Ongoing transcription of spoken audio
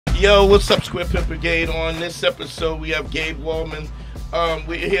Yo, what's up, Square Pimp Brigade? On this episode, we have Gabe Waldman.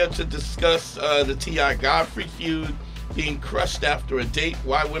 We're here to discuss the TI Godfrey Feud, being crushed after a date,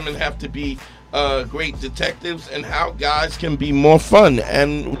 why women have to be great detectives, and how guys can be more fun,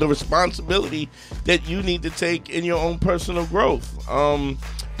 and the responsibility that you need to take in your own personal growth.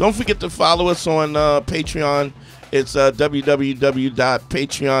 Don't forget to follow us on Patreon. It's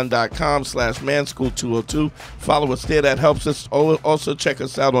www.patreon.com/manschool202. Follow us there. That helps us. Also, check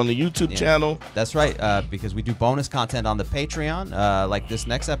us out on the YouTube channel. That's right, because we do bonus content on the Patreon. Like this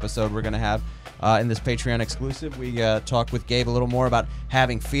next episode we're going to have in this Patreon exclusive. We talk with Gabe a little more about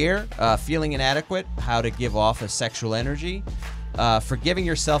having fear, feeling inadequate, how to give off a sexual energy, forgiving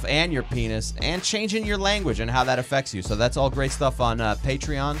yourself and your penis, and changing your language and how that affects you. So that's all great stuff on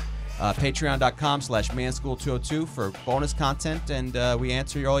Patreon. Patreon.com/manschool202 for bonus content, and we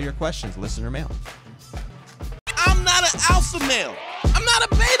answer all your questions, listener mail. I'm not an alpha male. I'm not a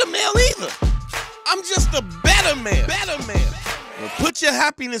beta male either. I'm just a better man. Well, put your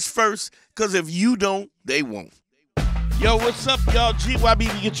happiness first, because if you don't, they won't. Yo, what's up, y'all?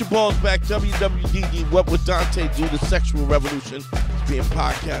 GYBB, get your balls back. WWDD, What Would Dante Do? The Sexual Revolution is being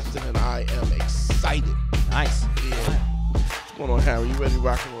podcasted, and I am excited. Nice. Yeah. What's going on, Harry? You ready to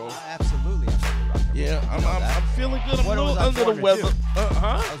rock and roll? Absolutely, I'm ready to rock and roll. Yeah, I'm feeling good. I'm a little under the weather.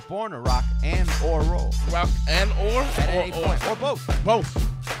 I was born to rock and or roll. Rock and or? At any point. Or both. Both.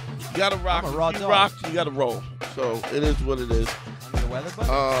 You gotta rock. I'm a raw if you dog. rock, you gotta roll. So it is what it is. Under the weather,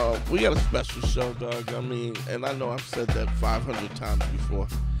 buddy? We got a special show, dog. I mean, and I know I've said that 500 times before,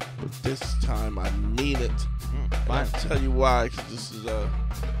 but this time I mean it. Fine. I'll tell you why, because this is a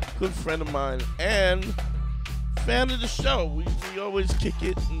good friend of mine and fan of the show. We always kick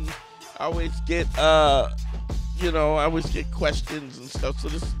it, and I always get I always get questions and stuff. So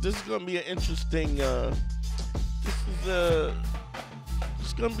this is gonna be an interesting.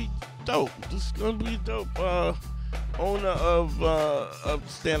 It's gonna be dope. This is gonna be dope. Owner of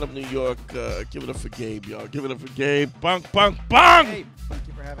Stand Up New York. Give it up for Gabe, y'all. Give it up for Gabe. Bunk. Hey, thank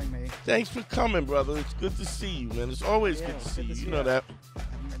you for having me. Thanks for coming, brother. It's good to see you, man. It's always good to see you. You know that.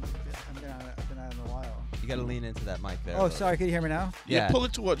 I've been out in a while. You got to lean into that mic there. Oh, sorry. Can you hear me now? Yeah, pull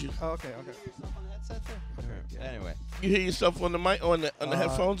it towards you. Oh, okay. Anyway, You hear yourself on the mic, on the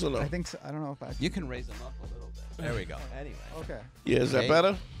headphones, or no? I think so. I don't know if I. you can raise them up a little bit. There we go. Anyway. Okay. Yeah, is that Okay.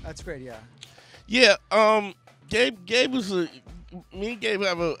 better? That's great. Yeah. Yeah. Gabe was me and Gabe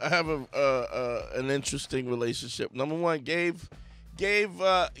have an interesting relationship. Number one, Gabe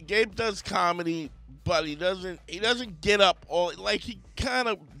does comedy, but he doesn't get up all, like, he kind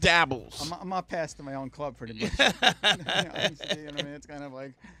of dabbles. I'm not past in my own club pretty much. You know what I mean? It's kind of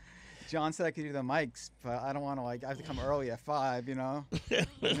like John said I could do the mics, but I don't want to, like, I have to come early at 5, you know? I mean,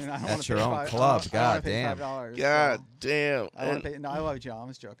 I don't That's want to your pay own $5. club. I don't wanna God pay damn. $5. God damn. I want to pay. No, I love John. I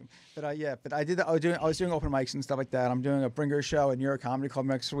was joking, but I was doing open mics and stuff like that. I'm doing a bringer show at New York Comedy Club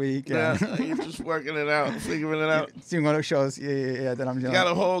next week. Yeah, And you're just working it out, figuring it out. doing other shows. Yeah. That I'm doing. You got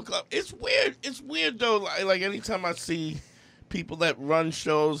a whole club. It's weird. It's weird though. Like anytime I see people that run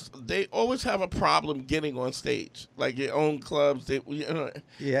shows, they always have a problem getting on stage. Like your own clubs,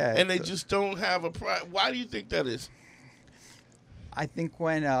 Yeah. and they just don't have a pride. Why do you think that is? I think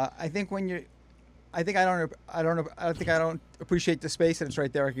when you're, I don't appreciate the space that it's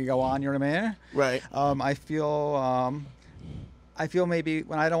right there. I can go on. You know what I mean? Right. I feel maybe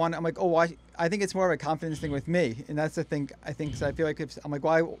when I don't want, I'm like, oh, why? I think it's more of a confidence thing with me, and that's the thing. I think, cause I feel like I'm like,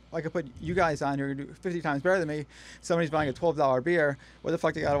 why? I could put you guys on here who do 50 times better than me. Somebody's buying a $12 beer. What the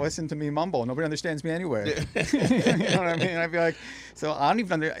fuck? They gotta listen to me mumble. Nobody understands me anyway. You know what I mean? I feel like, so I don't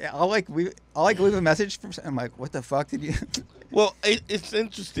even I'll leave a message from. I'm like, what the fuck did you? Well, it's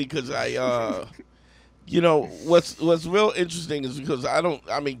interesting because what's real interesting is because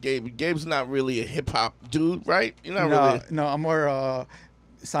Gabe's not really a hip hop dude, right? You're not really. No, I'm more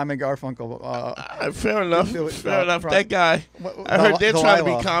Simon Garfunkel. Fair enough. Fair enough. That guy. I heard they're trying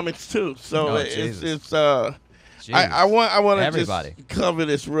to be comics too. So it's I want to just cover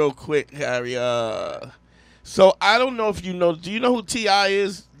this real quick, Harry. So I don't know if you know. Do you know who T.I.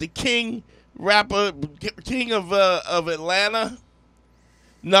 is? The king rapper, king of Atlanta.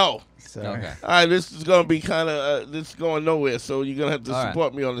 No. Okay. All right, this is gonna be kind of this is going nowhere. So you're gonna have to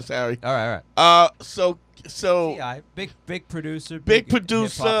support me on this, Harry. All right. So T.I., big producer, big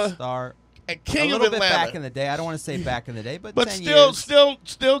producer, hip-hop star, king a of little Atlanta. bit back in the day. I don't want to say back in the day, but 10 still, years.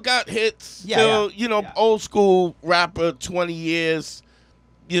 still got hits. Yeah, old school rapper, 20 years.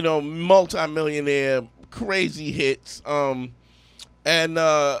 Multi-millionaire, crazy hits. And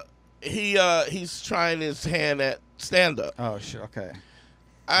he's trying his hand at stand-up. Oh, sure. Okay.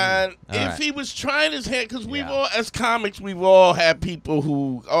 And if right. he was trying his hand, because we've Yeah. all, as comics, we've all had people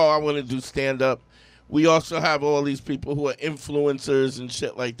who, I want to do stand-up. We also have all these people who are influencers and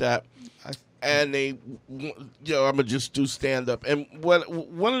shit like that. And they, I'm going to just do stand-up. And one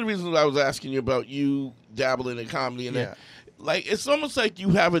of the reasons I was asking you about you dabbling in comedy, and that, like, it's almost like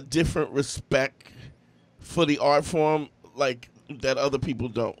you have a different respect for the art form, like, that other people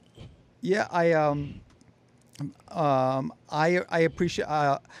don't. Yeah, I appreciate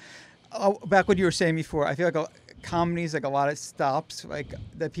back what you were saying before. I feel like comedy's like a lot of stops, like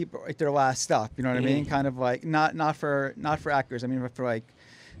that people like their last stop. You know what I mean? Kind of like not for actors. I mean, but for like,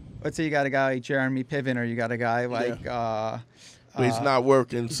 let's say you got a guy like Jeremy Piven, or you got a guy like. But he's not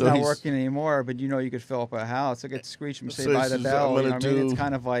working, he's so not working anymore. But you could fill up a house. Like it's Screech from Saved by the Bell. You know what I mean? It's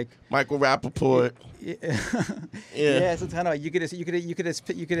kind of like Michael Rappaport. Yeah, so it's kind of like you could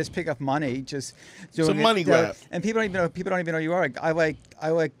just pick up money, just doing It's a money grab. And people don't even know who you are. Like,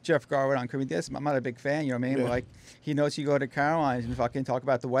 I like Jeff Garwood on Creepy This. I'm not a big fan, you know what I mean? Yeah. But like he knows you go to Caroline's and fucking talk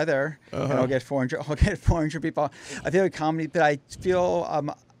about the weather, and I'll get 400 people. I feel like comedy, but I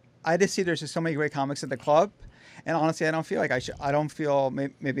feel I just see there's just so many great comics at the club. And honestly, I don't feel like I don't feel,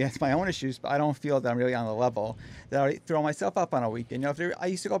 maybe that's my own issues, but I don't feel that I'm really on the level that I throw myself up on a weekend. I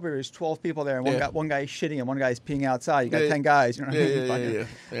used to go up there, there's 12 people there, and one guy's shitting and one guy's peeing outside. You got 10 guys, you know what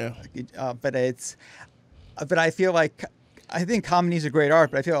I mean? But I feel like, I think comedy is a great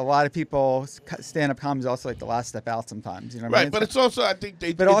art, but I feel a lot of people, stand-up comedy is also like the last step out sometimes. You know what I mean? But it's also, I think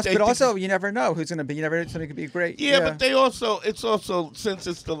they... But also, you never know who's going to be. You never know, something could be great. Yeah, but it's also, since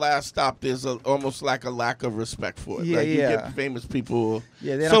it's the last stop, there's almost like a lack of respect for it. Yeah, like, you get famous people...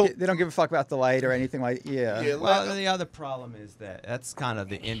 Yeah, they don't give a fuck about the light or anything like... Well, the other problem is that's kind of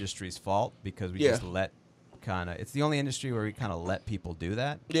the industry's fault, because we just let it's the only industry where we kind of let people do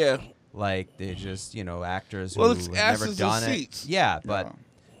that. Yeah. Like, they just, actors Well, who it's have never asses done and it. seats. Yeah,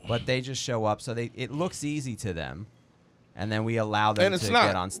 but they just show up, so it looks easy to them, and then we allow them to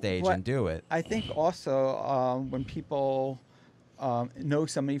get on stage and do it. I think also when people know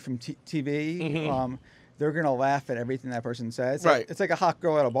somebody from TV, they're gonna laugh at everything that person says. Right. It's like a hot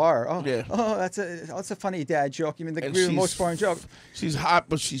girl at a bar. That's a funny dad joke. You mean the most boring joke? She's hot,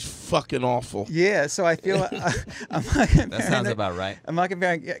 but she's fucking awful. Yeah. So I feel I'm not comparing That sounds about right. I'm not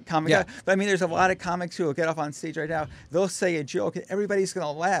comparing comics, but I mean, there's a lot of comics who will get up on stage right now. They'll say a joke, and everybody's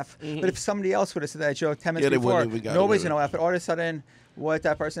gonna laugh. But if somebody else would have said that joke 10 minutes before, nobody's gonna laugh. But all of a sudden, what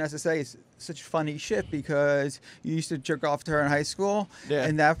that person has to say is such funny shit, because you used to jerk off to her in high school,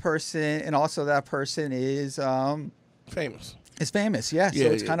 and that person is famous. Is famous, yeah. So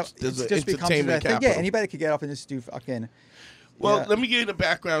it's kind of it just becomes that thing. Yeah, anybody could get up and just do fucking. Well, let me give you the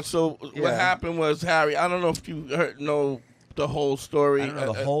background. So what happened was, Harry, I don't know if you know the whole story. I don't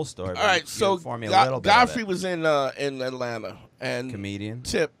know the whole story. All right, so Godfrey was in Atlanta, and comedian,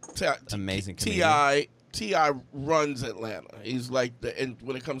 amazing comedian. T.I. runs Atlanta. He's like and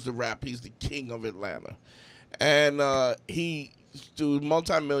when it comes to rap, he's the king of Atlanta. And he's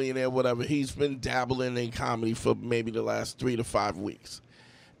multi-millionaire, whatever. He's been dabbling in comedy for maybe the last 3 to 5 weeks.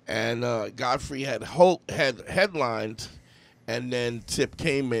 And Godfrey had headlined, and then Tip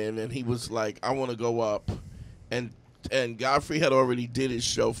came in, and he was like, I want to go up. And Godfrey had already did his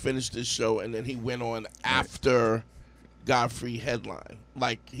show, finished his show, and then he went on after Godfrey headline.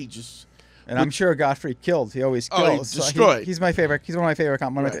 Like, he just... And I'm sure Godfrey killed. He always kills. He destroyed. He's my favorite. He's one of my favorite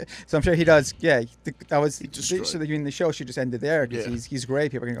comics. So I'm sure he does. Yeah, that was. So the show should just end it there, because he's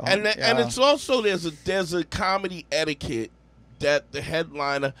great. People can go. And it's also there's a comedy etiquette that the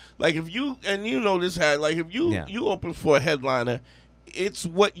headliner, like, if you this had, like, if you open for a headliner, it's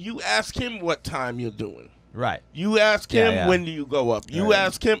what you ask him what time you're doing. Right. You ask him when do you go up. You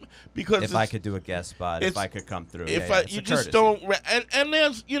ask him because if I could do a guest spot, if I could come through. If you just don't, and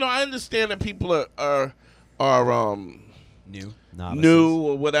there's I understand that people are new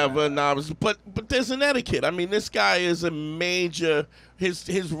or whatever novices, but there's an etiquette. I mean, this guy is a major.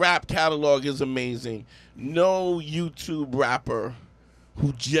 His rap catalog is amazing. No YouTube rapper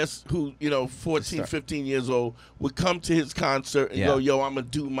who 14, 15 years old would come to his concert and go, yo, I'm going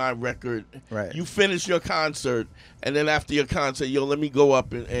to do my record. Right. You finish your concert, and then after your concert, yo, let me go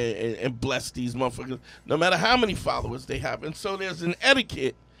up and bless these motherfuckers, no matter how many followers they have. And so there's an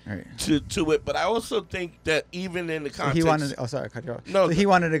etiquette to it. But I also think that even in the context... sorry, I cut you off. No, so he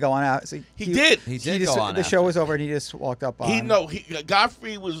wanted to go on out. So he did. He did go on the show was over, and he just walked up on.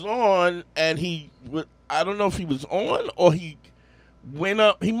 Godfrey was on, and I don't know if he was on or he... went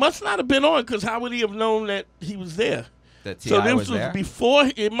up. He must not have been on, because how would he have known that he was there? That T.I. was there? Before.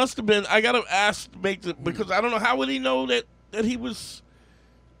 It must have been. I gotta ask because I don't know, how would he know that he was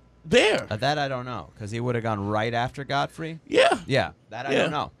there. That I don't know, because he would have gone right after Godfrey. Yeah. Yeah, that I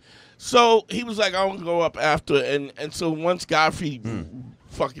don't know. So he was like, I want to go up after. And so once Godfrey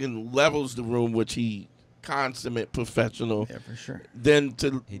fucking levels the room, which he consummate professional. Yeah, for sure. Then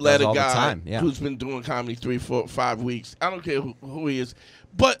to He let does a all the guy time, yeah. who's been doing comedy 3, 4, 5 weeks. I don't care who he is.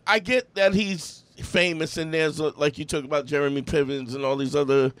 But I get that he's famous, and there's, like you talk about Jeremy Pivens and all these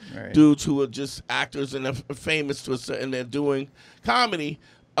other dudes who are just actors and they're famous to a certain, and they're doing comedy.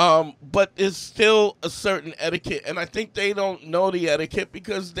 But it's still a certain etiquette, and I think they don't know the etiquette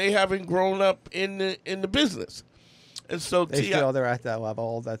because they haven't grown up in the business. And so they feel they're at that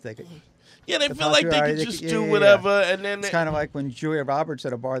level that they could. Yeah, they feel like they can just do whatever, and then it's kind of like when Julia Roberts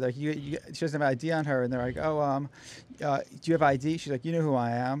at a bar. Like, she doesn't have ID on her, and they're like, "Oh, do you have ID?" She's like, "You know who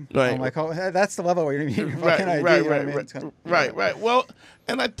I am." Right. I'm like, "Oh, that's the level where you need your fucking ID." Right. Well,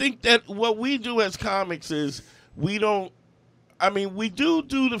 and I think that what we do as comics is we don't. I mean, we do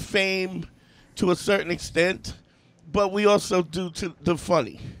the fame to a certain extent, but we also do to the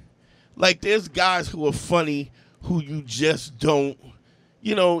funny. Like, there's guys who are funny who you just don't.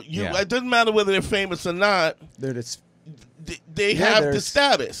 You know, it doesn't matter whether they're famous or not. They're just, they have the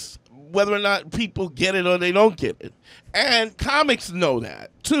status, whether or not people get it or they don't get it. And comics know that,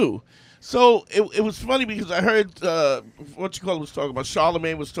 too. So it was funny because I heard, was talking about,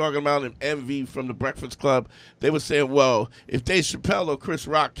 Charlemagne was talking about an MV from the Breakfast Club. They were saying, well, if Dave Chappelle or Chris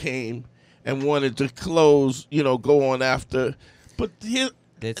Rock came and wanted to close, go on after. But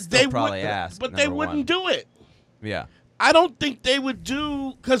they probably ask. But they wouldn't do it. Yeah. I don't think they would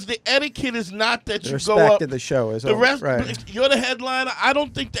do, because the etiquette is not that you go up. Respect of the show is the rest. Right. You're the headliner. I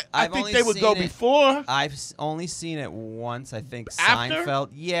don't think that. I think they would go before. I've only seen it once. I think After? Seinfeld.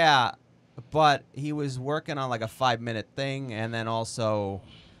 Yeah, but he was working on like a 5-minute thing, and then also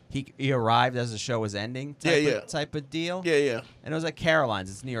he arrived as the show was ending. Type of deal. Yeah. And it was at Caroline's.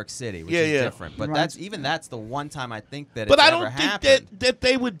 It's New York City, which is different. But that's the one time I think that. But it's I ever don't happened. think that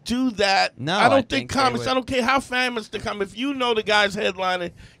they would do that. No, I don't think comics. I don't care how famous they come. If you know the guy's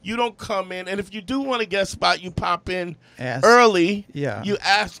headlining, you don't come in. And if you do want a guest spot, you pop in early. Yeah. You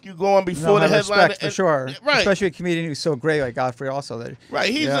ask. You go on before the headliner. Respect, for sure. Right. Especially a comedian who's so great like Godfrey. Also, right.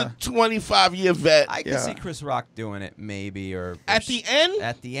 He's a 25-year vet. I can see Chris Rock doing it, maybe, or at the end.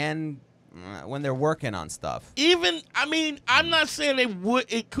 At the end. When they're working on stuff. I'm not saying they would.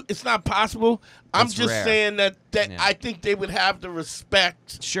 It's not possible. I'm just rare. saying that I think they would have the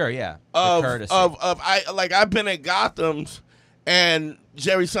respect. Sure, yeah. Of courtesy. I've been at Gotham's, and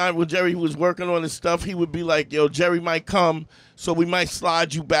when Jerry was working on his stuff, he would be like, "Yo, Jerry might come, so we might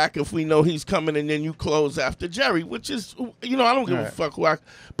slide you back if we know he's coming, and then you close after Jerry," which is, I don't give a fuck who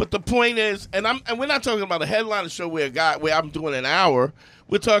but the point is, and we're not talking about a headliner show where I'm doing an hour.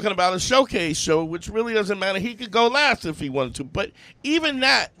 We're talking about a showcase show, which really doesn't matter. He could go last if he wanted to, but even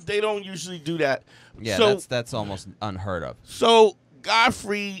that, they don't usually do that. Yeah, so, that's almost unheard of. So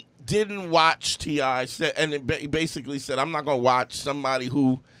Godfrey didn't watch T.I. and basically said, "I'm not gonna watch somebody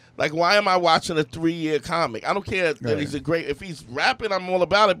who, like, why am I watching a 3-year comic? I don't care that he's if he's rapping, I'm all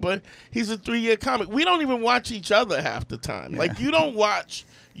about it, but he's a 3-year comic. We don't even watch each other half the time. Like, you don't watch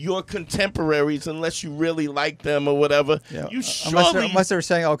your contemporaries unless you really like them or whatever. Yeah. You surely, unless they're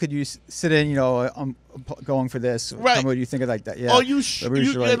saying, "Oh, could you sit in? I'm going for this." Right. Tell me what you think of like that. Yeah. Or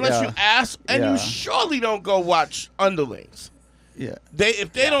unless you ask, and you surely don't go watch underlings. Yeah.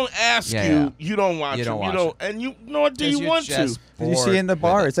 If they don't ask you, you don't watch them. And nor do you want to. You see in the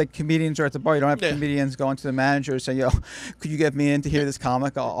bar, it's like comedians are at the bar. You don't have comedians going to the manager and saying, "Yo, could you get me in to hear this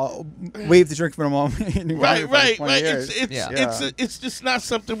comic? I'll waive the drink for a moment." Right. It's just not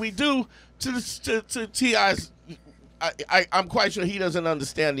something we do to T.I.'s. I'm quite sure he doesn't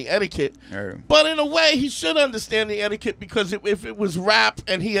understand the etiquette. But in a way, he should understand the etiquette, because if it was rap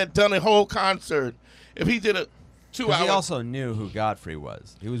and he had done a whole concert, if he did a 2 hour. He also knew who Godfrey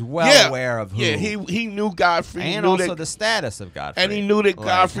was. He was well aware of who. Yeah, he knew Godfrey. And also the status of Godfrey. And he knew that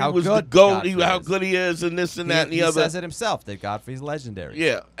Godfrey was the GOAT, how good he is, and this and that and the other. He says it himself, that Godfrey's legendary.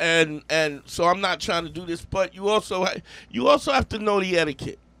 Yeah, and so I'm not trying to do this, but you also have to know the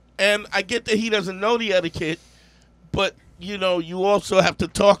etiquette. And I get that he doesn't know the etiquette, but you also have to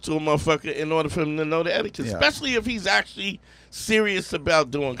talk to a motherfucker in order for him to know the etiquette, especially if he's actually serious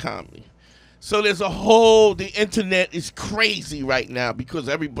about doing comedy. So there's the internet is crazy right now because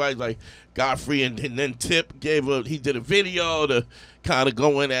everybody's like Godfrey, and then Tip he did a video to kind of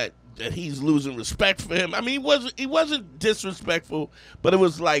go in at that he's losing respect for him. I mean, he wasn't disrespectful, but it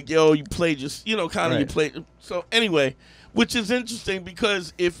was like, yo, you played just, you played. So anyway, which is interesting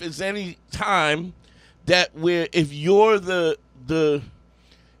because if it's any time that if you're the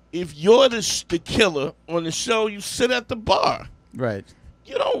killer on the show, you sit at the bar. Right.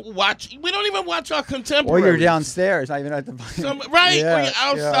 you don't watch. We don't even watch our Or contemporaries. you're downstairs, not even at the Right? Yeah, or you're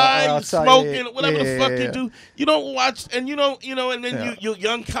outside, yeah, you're smoking, whatever the fuck yeah. you do. You don't watch, and you don't, and then you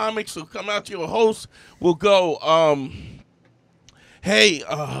young comics who come out to your host will go, hey,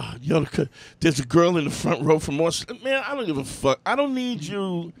 there's a girl in the front row from more. Man, I don't give a fuck. I don't need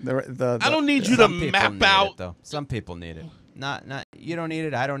you. I don't need you to map out. Though. Some people need it. Not. You don't need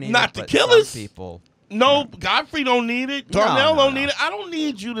it. I don't need it. Not the but killers. Some people. No, Godfrey don't need it. Darnell don't need it. I don't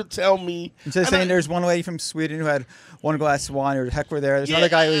need you to tell me. Instead of saying there's one lady from Sweden who had one glass of wine or heckler there. There's another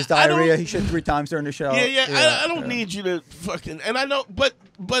guy who has diarrhea. He shit 3 times during the show. I don't need you to fucking. And I know, but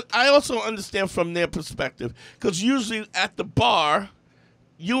I also understand from their perspective because usually at the bar,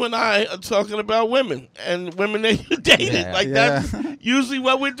 you and I are talking about women and women that you dated. That's usually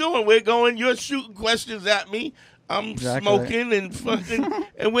what we're doing. We're going. You're shooting questions at me. I'm smoking and fucking,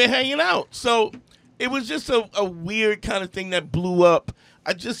 and we're hanging out. So. It was just a weird kind of thing that blew up.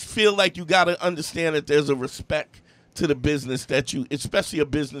 I just feel like you got to understand that there's a respect to the business especially a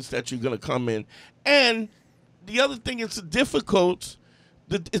business that you're going to come in. And the other thing, it's difficult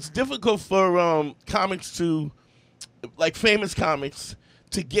for comics to, like famous comics,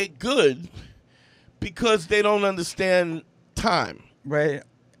 to get good because they don't understand time. Right.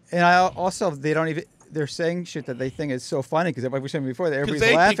 And they don't even. They're saying shit that they think is so funny because, like we were saying before,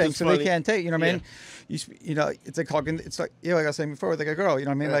 everybody's laughing, so they can't take. You know what I mean? It's like talking. It's like like I was saying before, with like a girl. You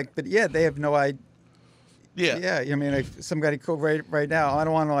know what I mean? Like, but they have no idea. Yeah. You know what I mean? Like somebody right now. I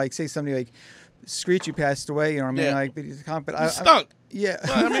don't want to like say somebody like Screechy passed away. You know what I mean? Like, but he's he stunk. Yeah.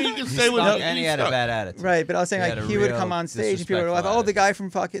 Well, I mean, you can say what and he had a bad attitude. Right, but I was saying like he would come on stage and people would laugh. Oh, the guy from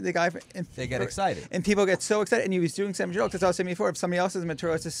and they get excited. And people get so excited, and he was doing some jokes. As I was saying before, if somebody else's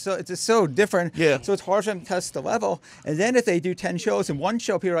material, it's just so different. Yeah. So it's hard for them to test the level. And then if they do 10 shows in one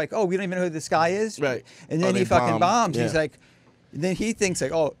show, people are like, oh, we don't even know who this guy is. Right. And then he fucking bombs. Yeah. He's like, and then he thinks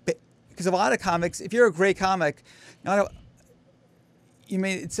like, oh, because a lot of comics, if you're a great comic, you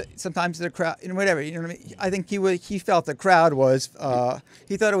mean it's sometimes the crowd, whatever. You know what I mean? I think he felt the crowd was.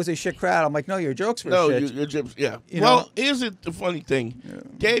 He thought it was a shit crowd. I'm like, no, your jokes were shit. Your jokes, yeah. Well, here's the funny thing. Yeah.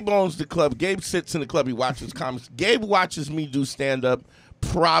 Gabe owns the club. Gabe sits in the club. He watches comics. Gabe watches me do stand up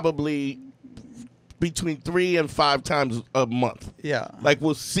probably between 3 and 5 times a month. Yeah. Like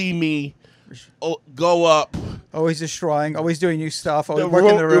we'll see me go up. Always destroying, always doing new stuff, always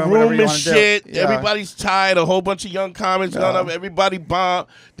working the room, whatever you want to shit. do. Yeah. Everybody's tired. A whole bunch of young comics gone up. Everybody bomb.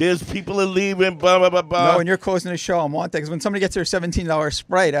 There's people are leaving. Blah blah blah blah. No, when you're closing the show on one thing, because when somebody gets their $17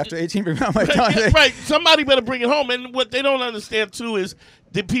 Sprite after 18 minutes, I'm like, right. Somebody better bring it home. And what they don't understand too is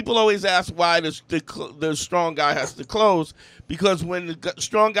the people always ask why the strong guy has to close, because when the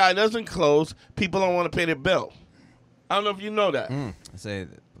strong guy doesn't close, people don't want to pay their bill. I don't know if you know that.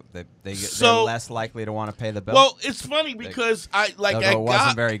 They're less likely to want to pay the bill. Well, it's funny because it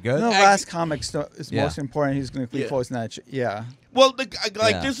wasn't very good. No, last comic is most important. He's going to be closing that. Well,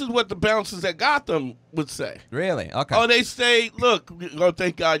 this is what the bouncers at Gotham would say. Really? Okay. Oh, they say, look,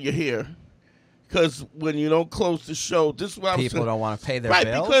 thank God you're here. Because when you don't close the show, this is what people don't want to pay their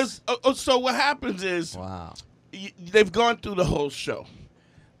bills? Right, because, so what happens is, they've gone through the whole show.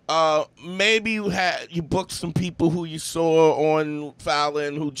 Maybe you booked some people who you saw on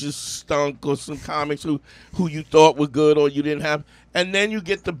Fallon who just stunk, or some comics who you thought were good or you didn't have, and then you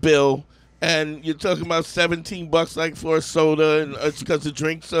get the bill and you're talking about $17 like for a soda, and it's because the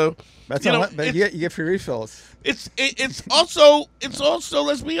drinks are. That's but you get free refills. It's also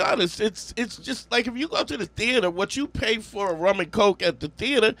let's be honest, it's just like if you go to the theater, what you pay for a rum and coke at the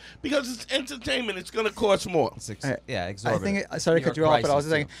theater, because it's entertainment, it's going to cost more. Exorbitant. Sorry to cut you off, but I was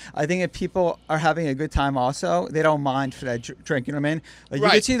saying, I think if people are having a good time also, they don't mind for that drink, you know what I mean? Like, you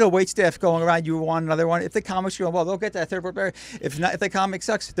can see the wait staff going around, you want another one. If the comic's going well, they'll get that third berry. If the comic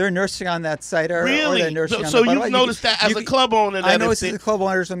sucks, they're nursing on that cider. Really? Or they're nursing so you've noticed that as a club owner? I noticed as a club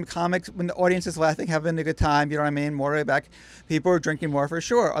owner, some comics, when the audience is laughing, having a good time, you know what I mean? More way back, people are drinking more for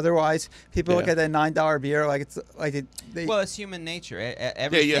sure. Otherwise, people look at that $9 beer like it's like well, it's human nature.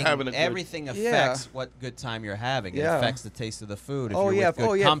 Everything affects what good time you're having. It affects the taste of the food if you're with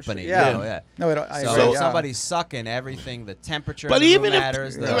good company. Sure. So if somebody's sucking everything, the temperature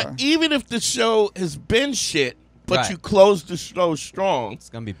matters. Even if the show has been shit, but you close the show strong, it's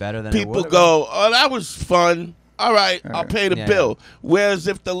gonna be better than people go, oh, that was fun. All right, I'll pay the bill. Whereas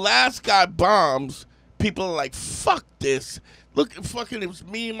if the last guy bombs, people are like, fuck this. Look, it was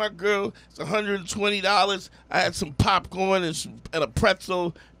me and my girl. It's $120. I had some popcorn and a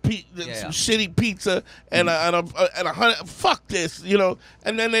pretzel, some shitty pizza, and a fuck this, you know.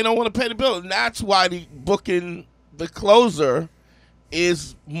 And then they don't want to pay the bill. And that's why booking the closer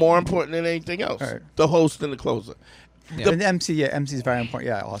is more important than anything else. Right. The host and the closer. And MC, MC is very important.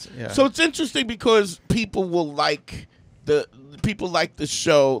 Yeah, awesome. Yeah. So it's interesting because people like the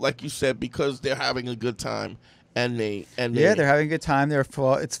show, like you said, because they're having a good time, and they're having a good time.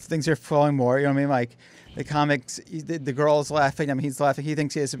 Things are flowing more. You know what I mean? Like the comics, the girl's laughing. I mean, he's laughing. He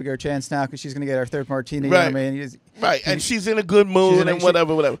thinks he has a bigger chance now because she's going to get her third martini. Right. You know what I mean? And she's in a good mood and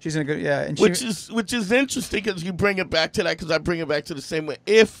whatever. She's in a good, and which is interesting because you bring it back to that, because I bring it back to the same way.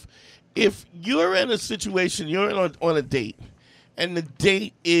 If you're in a situation, you're on a date, and the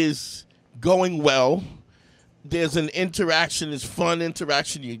date is going well, there's an interaction, it's fun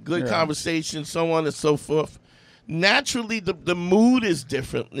interaction, you good conversation, so on and so forth. Naturally, the mood is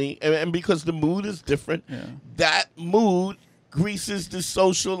differently, and because the mood is different, that mood greases the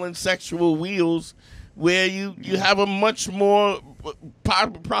social and sexual wheels, where you have a much more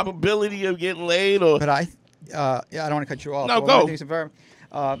probability of getting laid. But I don't want to cut you off. No, go.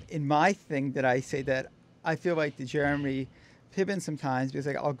 In my thing that I say that I feel like the Jeremy Piven sometimes, because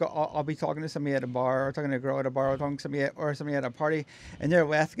like I'll be talking to somebody at a bar, or talking to a girl at a bar, or talking to somebody at a party, and they're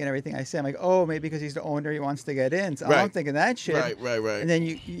laughing at everything I say. I'm like, oh, maybe because he's the owner, he wants to get in. So I'm thinking that shit. Right. And then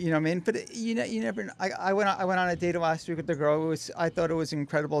you know what I mean. But you never. I went on a date last week with the girl. I thought it was an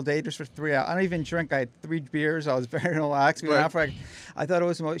incredible date just for 3 hours. I don't even drink. I had 3 beers. I was very relaxed. We went out for I thought it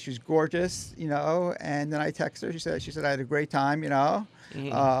was she was gorgeous, you know. And then I texted her. She said I had a great time, you know.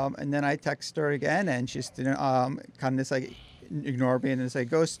 Mm-hmm. And then I texted her again, and she just didn't kind of just like ignore me and just like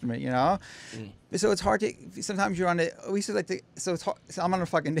ghost me, you know. So it's hard to. Sometimes you're on it. We used to like to. So it's hard. So I'm on a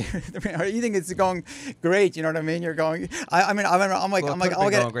fucking date. You think it's going great? You know what I mean? You're going. I'm like. I'll get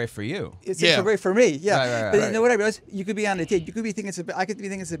going great for you. It's so great for me. Yeah. Right, but you know what I realized? You could be on a date. You could be thinking I could be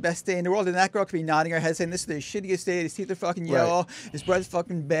thinking it's the best day in the world, and that girl could be nodding her head saying, "This is the shittiest day. His teeth are fucking yellow. His breath's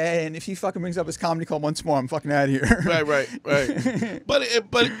fucking bad. And if he fucking brings up his comedy club once more, I'm fucking out of here." Right.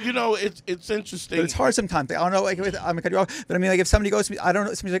 But you know, it's interesting. But it's hard sometimes. I don't know. Like, I'm gonna cut you off. But I mean, like if somebody goes to me, I don't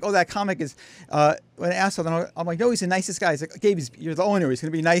know. Somebody's like, "Oh, that comic is." When I asked them, I'm like, no, he's the nicest guy. He's like, Gabe, you're the owner. He's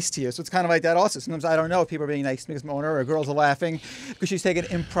going to be nice to you. So it's kind of like that also. Sometimes I don't know if people are being nice to me because I'm the owner, or girls are laughing because she's taking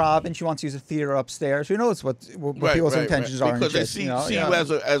improv and she wants to use a theater upstairs. Who knows what people's intentions are. Because they see you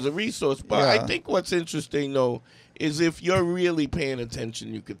as a resource. But I think what's interesting, though, is if you're really paying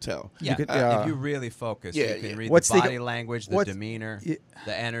attention, you could tell. Yeah, if you really focus, you can read the body language, the demeanor,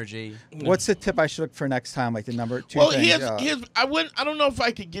 the energy. What's the tip I should look for next time, like the number 2 well, things? I don't know if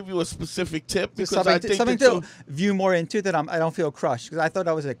I could give you a specific tip, because something to view more into that I don't feel crushed, because I thought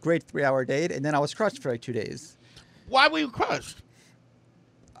that was a great 3-hour date, and then I was crushed for like 2 days. Why were you crushed?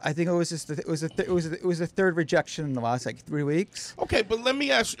 I think it was just it was the third rejection in the last like 3 weeks. Okay, but let me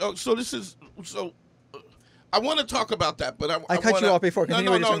ask you. I want to talk about that, but I cut you off before. No.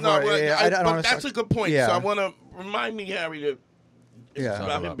 But that's a good point. Yeah. So I want to remind me, Harry,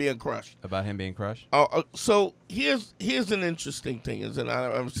 about him being crushed. About him being crushed? So here's an interesting thing, and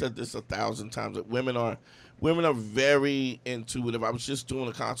I've said this 1,000 times, that women are very intuitive. I was just doing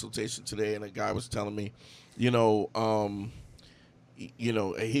a consultation today, and a guy was telling me,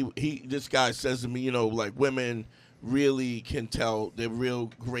 this guy says to me, like, women really can tell they're real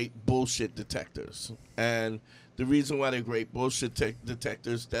great bullshit detectors. And the reason why they're great bullshit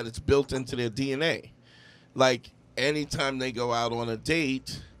detectors, that it's built into their DNA. Like, anytime they go out on a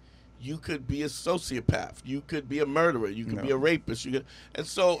date, you could be a sociopath, you could be a murderer, you could be a rapist. And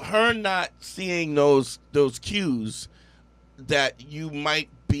so her not seeing those cues that you might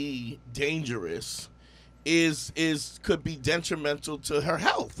be dangerous could be detrimental to her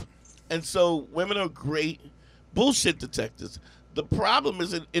health. And so women are great bullshit detectors. The problem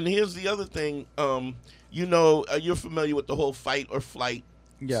is, and here's the other thing, you're familiar with the whole fight or flight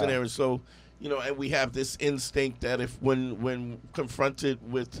scenario. So, and we have this instinct that if when confronted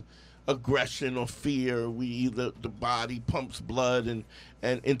with aggression or fear, the body pumps blood and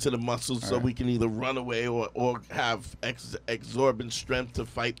into the muscles, so we can either run away or have exorbitant strength to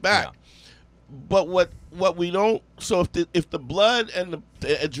fight back. Yeah. But what we don't, so if the blood and the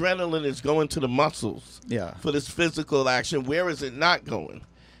adrenaline is going to the muscles for this physical action, where is it not going?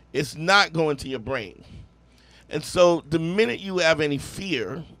 It's not going to your brain. And so the minute you have any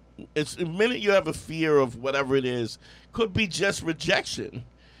fear, the minute you have a fear of whatever it is, could be just rejection.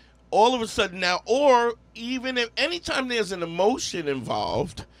 All of a sudden now, or even if anytime there's an emotion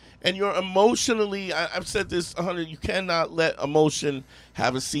involved, and you're emotionally, I've said this 100, you cannot let emotion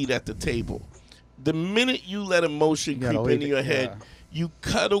have a seat at the table. The minute you let emotion creep into your head, you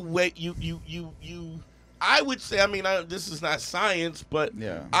cut away. I would say, this is not science, but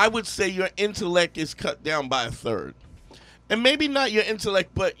I would say your intellect is cut down by 1/3, and maybe not your intellect,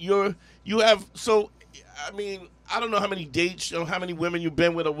 but you have. So, I don't know how many dates or how many women you've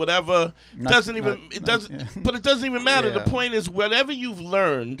been with or whatever. But it doesn't even matter. Yeah. The point is, whatever you've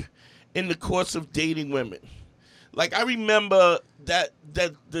learned in the course of dating women. Like, I remember that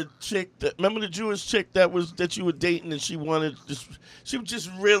the chick remember the Jewish chick that you were dating, and she just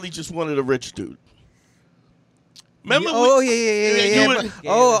really wanted a rich dude. Remember? Yeah.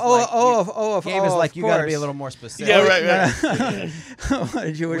 Gabe is like, you got to be a little more specific. Yeah, right.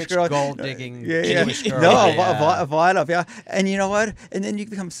 A Jewish Which girl. gold digging Yeah. Jewish girl. No, yeah. a lot of, yeah. And you know what? And then you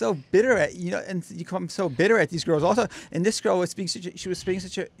become so bitter at, and you become so bitter at these girls also. And this girl was being such a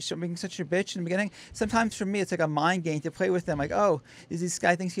bitch in the beginning. Sometimes for me, it's like a mind game to play with them. Like, oh, is this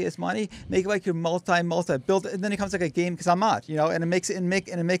guy thinks he has money? Make it like you're multi build, and then it becomes like a game because I'm not, and it makes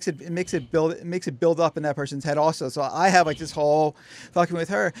it build up in that person's head also. So I have like this whole fucking with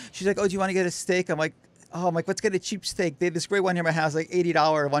her. She's like, oh, do you want to get a steak? I'm like, let's get a cheap steak. They have this great one here at my house, like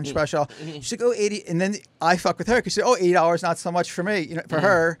 $80 lunch special. She's like, oh, 80. And then I fuck with her because she's like, oh, $80 not so much for me, for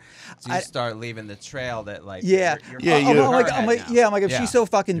her. So you start leaving the trail that like, yeah. I'm like, if she's so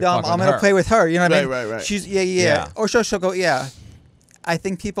fucking dumb, I'm going to play with her. You know what I mean? Right. She's, yeah. Or she'll go, yeah. I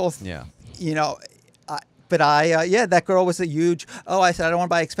think people, but that girl was a huge, I said, I don't want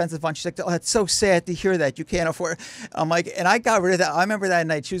to buy expensive one. She's like, oh, that's so sad to hear that. You can't afford it. I'm like, and I got rid of that. I remember that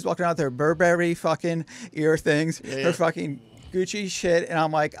night. She was walking around with her Burberry fucking ear things, her fucking Gucci shit. And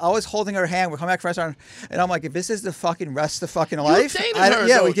I'm like, I was holding her hand. We're coming back from the restaurant. And I'm like, if this is the fucking rest of the fucking life.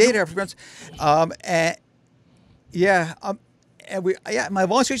 We dated her for months. And my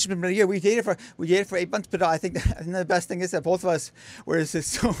long relationship has been a year. We dated for 8 months, but I think the best thing is that both of us were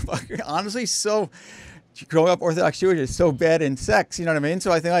just so fucking, honestly, so growing up Orthodox Jewish is so bad in sex, you know what I mean?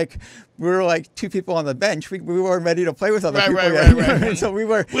 So I think like we were like two people on the bench. We weren't ready to play with other people yet. Right. So we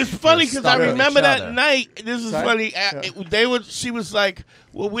were. It's funny because I remember that night. This is Sorry? funny. She was like,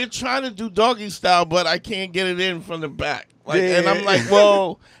 "Well, we're trying to do doggy style, but I can't get it in from the back." Like, and I'm like,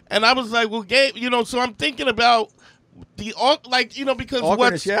 "Well," and I was like, "Well, Gabe, So I'm thinking about because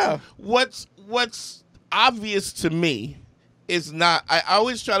what's obvious to me is not. I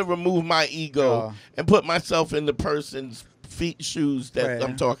always try to remove my ego and put myself in the person's shoes that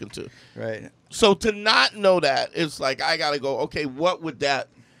I'm talking to. Right. So to not know that, it's like I gotta go. Okay,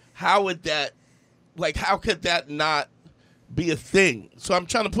 how could that not be a thing? So I'm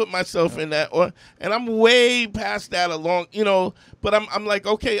trying to put myself in that, and I'm way past that along, But I'm like,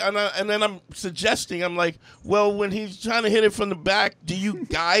 okay, and then I'm suggesting, I'm like, well, when he's trying to hit it from the back, do you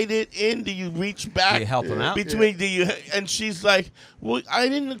guide it in? Do you reach back? Do you help him out? And she's like, well, I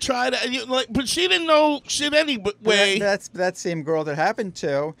didn't try that. But she didn't know shit anyway. That's that same girl that happened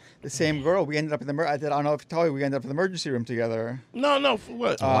to. The same girl. We ended up in the. I don't know if you told you. We ended up in the emergency room together. No, for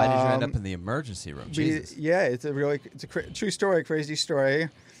what? Why did you end up in the emergency room? Jesus. It's a true story, crazy story.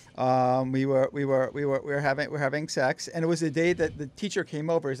 We were having sex, and it was the day that the teacher came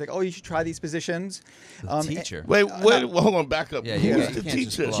over. He's like, "Oh, you should try these positions." The teacher. Wait, hold on, back up. Yeah, Who was the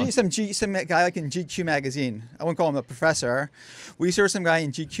teacher? Some guy like in GQ magazine. I won't call him a professor. We saw some guy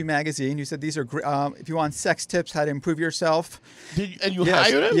in GQ magazine who said these are if you want sex tips, how to improve yourself. And you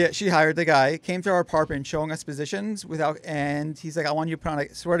hired him? Yeah, she hired the guy. Came to our apartment showing us positions and he's like, I want you to put on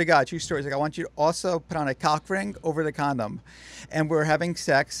swear to God, true story. He's like, I want you to also put on a cock ring over the condom. And we're having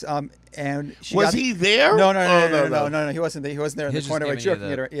sex. And was he there? No. He wasn't there. He wasn't there in the corner like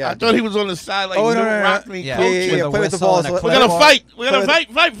jerking at her. Yeah. I thought he was on the side like rock me. Yeah. Play with the balls. We're gonna fight. We're gonna fight.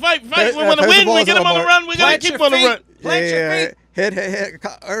 We're gonna win. We get him on the run. We're gonna keep on the run. Plant your feet. Hit.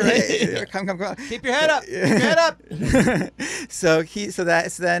 All right. Come. Keep your head up. Keep your head up. So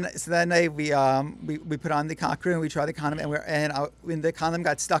that night we put on the cock ring. We tried the condom when the condom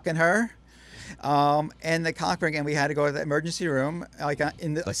got stuck in her. And the cock ring, and we had to go to the emergency room, like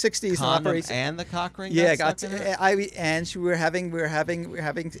in the 60s. Condom and the cock ring. Yeah, we were having,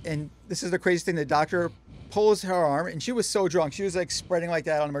 and this is the craziest thing. The doctor pulls her arm, and she was so drunk. She was like spreading like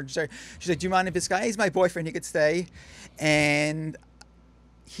that on emergency. She's like, "Do you mind if this guy is my boyfriend? He could stay." And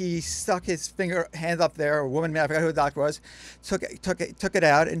he stuck his hand up there. A woman, I forgot who the doctor was. Took it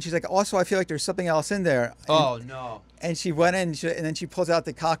out, and she's like, "Also, I feel like there's something else in there." No. And she went in, and then she pulls out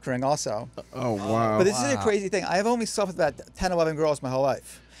the cock ring also. Oh, wow. But this is a crazy thing. I've only slept with about 10, 11 girls my whole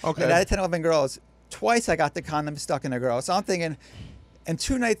life. Okay. And out of 10, 11 girls, twice I got the condom stuck in a girl. So I'm thinking, and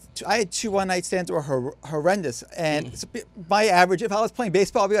 2 nights, I had 2 one-night stands that were horrendous. And my average, if I was playing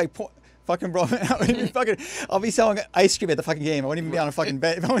baseball, I'd be like, fucking bro, I'll be selling ice cream at the fucking game. I won't even be on a fucking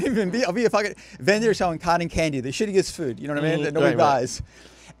bed. I'll be a fucking vendor selling cotton candy, the shittiest food, you know what I mean, that nobody buys.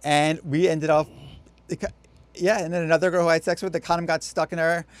 And we ended up, and then another girl who I had sex with, the condom got stuck in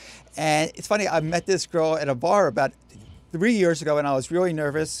her. And it's funny, I met this girl at a bar about 3 years ago when I was really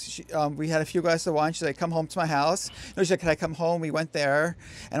nervous. We had a few glasses of wine. She's like, come home to my house. No, she's like, can I come home? We went there.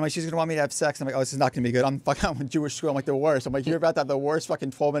 And I'm like, she's going to want me to have sex. I'm like, oh, this is not going to be good. I'm in Jewish school. I'm like, the worst. I'm like, you're about to have the worst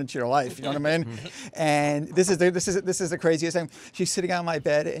fucking 12 minutes of your life. You know what I mean? And this is the craziest thing. She's sitting on my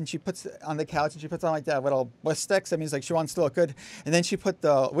bed and she puts on the couch and she puts on like that little sticks. That means like she wants to look good. And then she put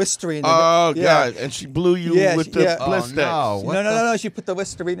the Listerine. Oh, God. And she blew you with the bliss sticks. No. She put the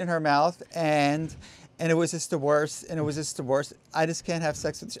Listerine in her mouth and it was just the worst. I just can't have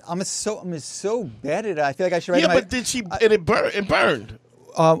sex with. I'm just so bad at it. I feel like I should. But did she? And it burned.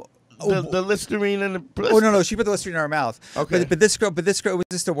 The Listerine and the bliss. Oh no, she put the Listerine in her mouth. Okay. But this girl was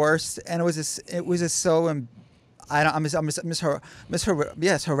just the worst, and it was just so. I miss her.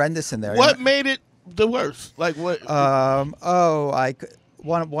 Yeah, it's horrendous in there. What made it the worst? Like what?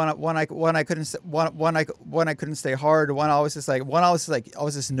 One I couldn't stay hard. I was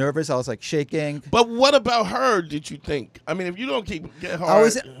just nervous. I was like shaking. But what about her? Did you think? I mean, if you don't get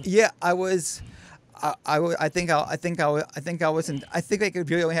hard, I think I could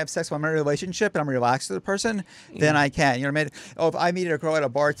really only have sex when I'm in a relationship and I'm relaxed with the person. Then I can. You know what I mean? Oh, if I meet a girl at a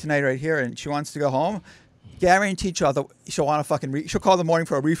bar tonight right here and she wants to go home, guarantee she'll want to fucking she'll call in the morning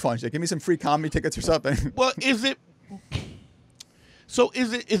for a refund. She'll like, give me some free comedy tickets or something. Well, is it? So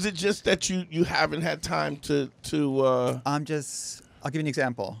is it just that you haven't had time to? I'll give you an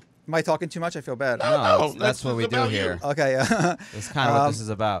example. Am I talking too much? I feel bad. No, that's what we do here. Okay, that's kind of what this is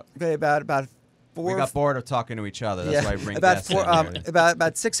about. Okay, about 4. We got bored of talking to each other. That's why we bring guests in here.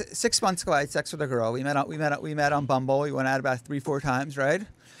 About 6 months ago, I had sex with a girl. We met on Bumble. We went out about 3-4 times, right?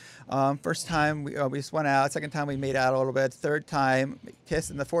 First time we just went out. Second time we made out a little bit. Third time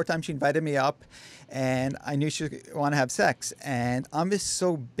kissed, and the fourth time she invited me up, and I knew she would want to have sex. And I'm just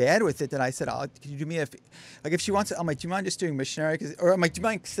so bad with it that I said, "Can you do me if she wants it?" I'm like, "Do you mind just doing missionary?" Or I'm like, "Do you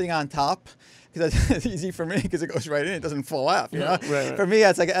mind sitting on top?" Because that's easy for me because it goes right in, it doesn't fall out. You know, right. For me,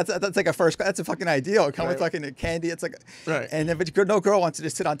 that's like a first. That's a fucking ideal. Come with fucking candy. It's like, and then but no girl wants to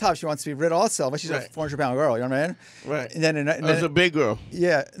just sit on top. She wants to be rid also, but she's a 400-pound girl. You know what I mean? Right. And then it's a big girl.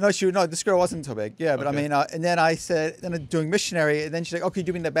 Yeah. No, this girl wasn't so big. Yeah, but I mean, and then I said, doing missionary, and then she's like, "Okay,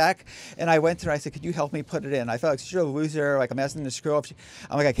 do me in the back." And I went to her. I said, "Could you help me put it in?" I felt like she's a loser. Like I'm asking this girl.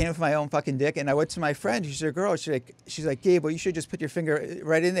 I'm like, I came with my own fucking dick, and I went to my friend. She's a girl. She's like, "Gabe, well, you should just put your finger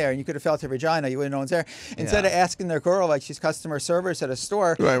right in there, and you could have felt her vagina. You wouldn't know it's there." Instead of asking their girl, like she's customer service at a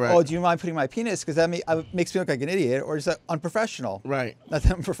store, "Oh, do you mind putting my penis?" Because that makes me look like an idiot, or is that unprofessional? Right. That's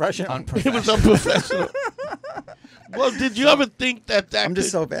unprofessional. It was unprofessional. Well, did you ever think that I'm just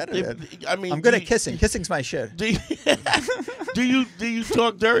so bad at it. I mean, I'm good at kissing. Kissing's my shit. Do you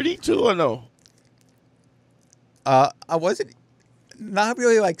talk dirty too or no? I wasn't. Not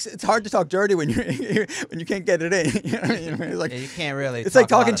really. Like it's hard to talk dirty when you can't get it in. You know what I mean? It's like, you can't really. It's like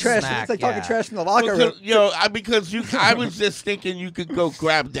talking trash. Smack, it's like talking trash in the locker room. I was just thinking you could go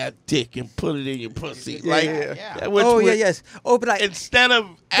grab that dick and put it in your pussy. Yes. Oh, but instead of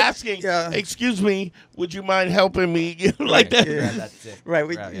asking, "Excuse me, would you mind helping me?" Like that. Yeah.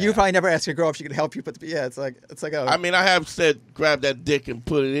 Right. You probably never ask a girl if she could help you, but it's like. I mean, I have said grab that dick and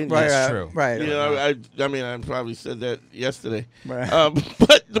put it in. That's true. Right. You know, I probably said that yesterday. Right.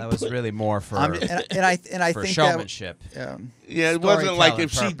 But that was really more for I think showmanship. It wasn't like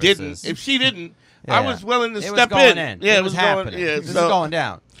if she didn't, I was willing to step in. Yeah, it was happening. Yeah, this is going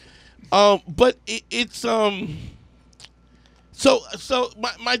down. But it's So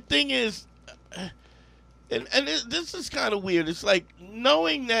my thing is, and this is kind of weird. It's like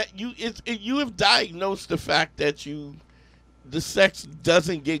knowing that you have diagnosed the fact that the sex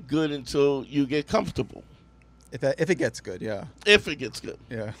doesn't get good until you get comfortable. If it gets good, yeah. If it gets good,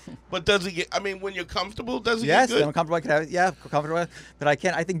 yeah. But does it get? I mean, when you're comfortable, does it get good? Yes, I'm comfortable. I can have it. Yeah, comfortable. But I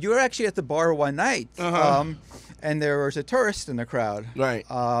can't. I think you were actually at the bar one night, and there was a tourist in the crowd. Right.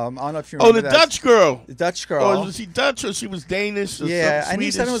 I don't know if you remember the Dutch girl. The Dutch girl. Oh, was she Dutch or she was Danish? Or I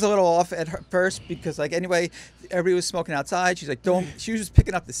knew something was a little off at first because, like, anyway, everybody was smoking outside. She's like, "Don't." She was just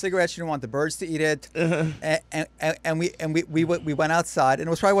picking up the cigarette. She didn't want the birds to eat it. And we went outside, and it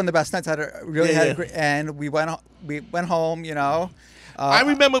was probably one of the best nights I had. And we went home, you know. I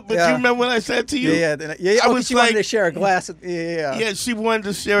remember, but do you remember what I said to you? Yeah. She wanted to share a glass. Yeah, she wanted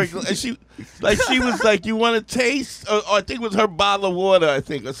to share a glass. She was like, "You want to taste?" Or I think it was her bottle of water, I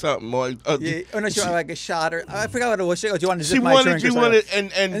think, or something. She wanted like a shot, or I forgot what it was. She wanted to sip my drink. She wanted, and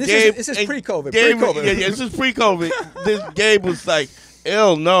Gabe. This is pre-COVID. Yeah, this is pre-COVID. Gabe was like,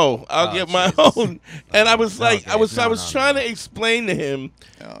 "Hell no, I'll get my own." And I was like, I was trying to explain to him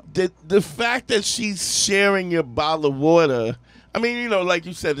that the fact that she's sharing your bottle of water, I mean, you know, like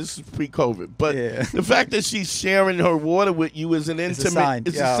you said, this is pre-COVID, but Yeah. the fact that she's sharing her water with you is an It's intimate. a sign,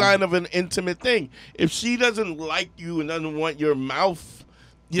 It's yeah. a sign of an intimate thing. If she doesn't like you and doesn't want your mouth,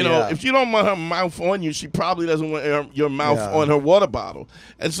 you know, Yeah. if you don't want her mouth on you, she probably doesn't want your mouth Yeah. on her water bottle.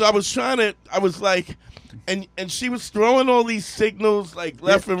 And so I was like, and she was throwing all these signals like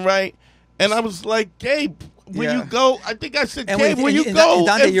left and right, and I was like, Gabe, when Yeah. you go, I think I said, And Gabe, when you and go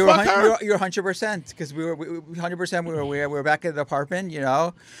Dante, and you're fuck her. you're 100% because we 100%. We were back at the apartment. You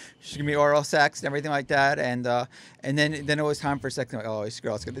know, she's gonna be oral sex and everything like that, and then it was time for sex. I'm like, oh, this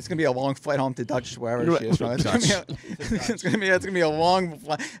girl, it's gonna be a long flight home to Dutch, wherever she is from. It's gonna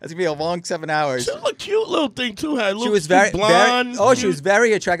be a long 7 hours. She was a cute little thing too. She was very blonde. she was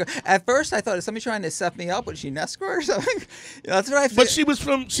very attractive. At first, I thought, is somebody trying to set me up? Was she an escort or something? That's what I. But she was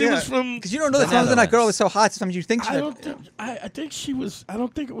from. Because you don't know that sometimes that girl was so hot. Sometimes you think. I think she was. I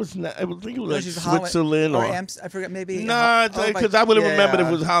don't think it was. I would think it was she's like Switzerland or. I forget, maybe. Nah, because I would have remembered if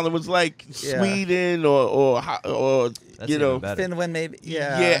it was Holland. It was like Yeah. Sweden or That's you know. even better. Finland, maybe.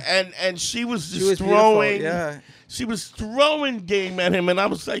 Yeah. Yeah, and she was just She was throwing. beautiful, yeah. She was throwing game at him, and I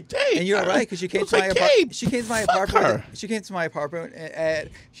was like, "Dang!" And you're right, because she came to my apartment. She came to my apartment. She came to my apartment,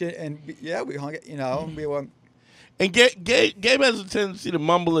 we hung it. You know, we were. And Gabe has a tendency to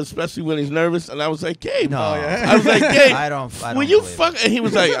mumble, especially when he's nervous. And I was like, Gabe. No. Oh, yeah. I was like, Gabe. I don't Will you believe fuck? And he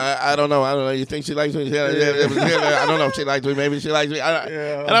was like, I don't know. You think she likes me? I don't know if she likes me. Maybe she likes me.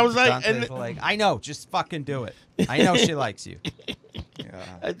 And I was like, Dante's like, I know, just fucking do it. I know she likes you.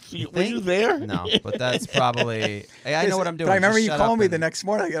 Were you there? No, but that's probably. Hey, I know what I'm doing. But I remember Just you shut calling up me and- the next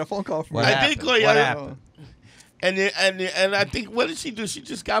morning. I got a phone call from What you. I did happened? call you. What I- happened? And I think, what did she do? She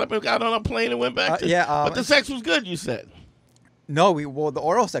just got up and got on a plane and went back. But the sex was good, you said. No, the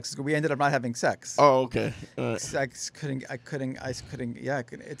oral sex is good. We ended up not having sex. Oh, okay. All right. Sex I couldn't. Yeah,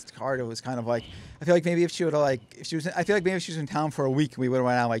 it's hard. It was kind of like, I feel like maybe if she would have I feel like maybe if she was in town for a week, we would have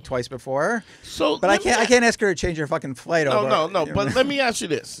went out like twice before. So, but I can't ask her to change her fucking flight over. No. But let me ask you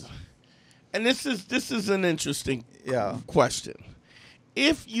this, and this is an interesting question.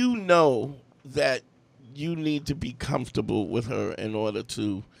 If you know that you need to be comfortable with her in order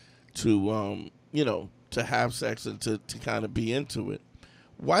to have sex and to kind of be into it,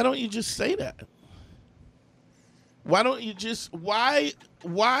 why don't you just say that? Why don't you just why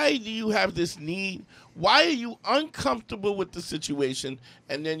do you have this need? Why are you uncomfortable with the situation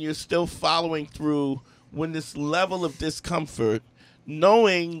and then you're still following through when this level of discomfort,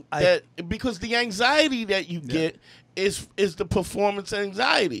 knowing that because the anxiety that you get is the performance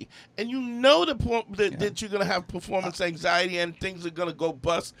anxiety, and you know that you're gonna have performance anxiety and things are gonna go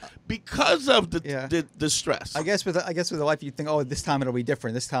bust because of the stress. I guess with the life, you think, oh, this time it'll be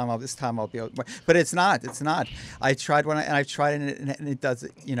different. This time I'll be, but it's not. It's not. I tried I've tried it and it does.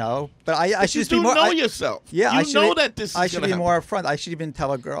 You know, but I should just be more. You know yourself. Yeah, you know that this. I should be more upfront. I should even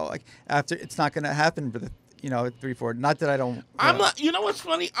tell a girl like after it's not gonna happen for the 3-4. Not that I don't. I'm not. You know what's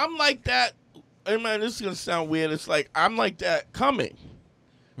funny? I'm like that. Hey man, this is gonna sound weird. It's like I'm like that coming.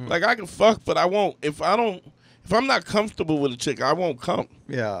 Like I can fuck, but I won't. If I'm not comfortable with a chick, I won't come.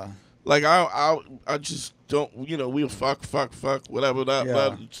 Yeah. Like I just don't. We'll fuck, whatever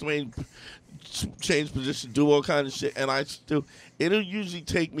that. Change position, do all kind of shit, and it'll usually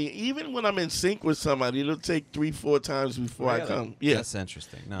take me, even when I'm in sync with somebody, it'll take 3-4 times before I come. Yeah, that's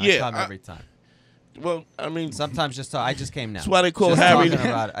interesting. No, I come every time. Well, I mean, sometimes I just came now. That's why they call just Harry.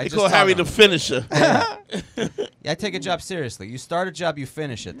 They call Harry the finisher. Yeah, I take a job seriously. You start a job, you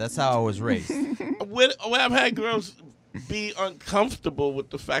finish it. That's how I was raised. When I've had girls be uncomfortable with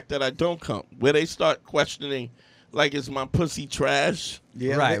the fact that I don't come, where they start questioning, like, is my pussy trash?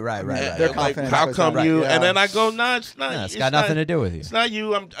 Yeah, right. They're like, confident. how come you? Yeah. And then I go, nah, it's not. No, it's got nothing to do with you. It's not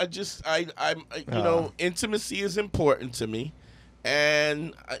you. Intimacy is important to me.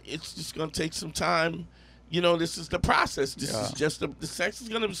 And it's just going to take some time. This is the process. This is just the sex is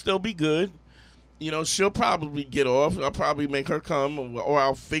going to still be good. She'll probably get off. I'll probably make her come, or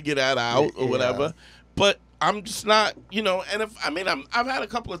I'll figure that out, or whatever. But I'm just not, And I've had a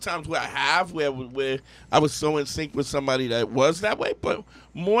couple of times where where I was so in sync with somebody that was that way. But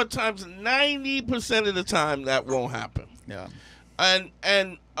more times, 90% of the time, that won't happen. Yeah. And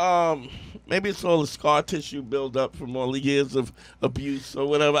maybe it's all the scar tissue build up from all the years of abuse or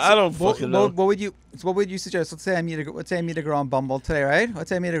whatever. I don't fucking know. What would you suggest? Let's say I meet a girl on Bumble today, right? Let's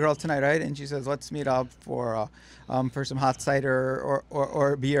say I meet a girl tonight, right? And she says, "Let's meet up for some hot cider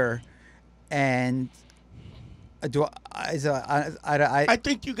or beer." And I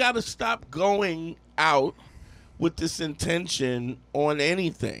think you got to stop going out with this intention on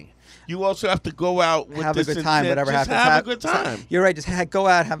anything. You also have to go out with have a this good time, intent. whatever Just happens. have a good time. You're right. Just go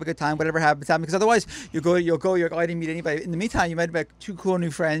out, have a good time, whatever happens. Because otherwise, you're I didn't meet anybody. In the meantime, you might have met 2 cool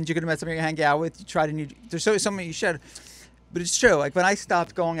new friends. You're gonna meet somebody you hang out with. You try to there's so something you should. But it's true. Like when I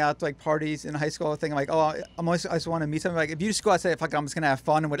stopped going out to like parties in high school, thing I'm like, oh, I just want to meet somebody. Like if you just go out and say, fuck it, I'm just gonna have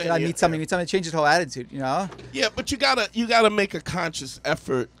fun and I meet somebody, it changes the whole attitude, you know? Yeah, but you gotta make a conscious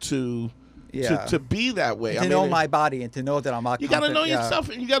effort to be that way. To know my body and to know that I'm not. You gotta know yourself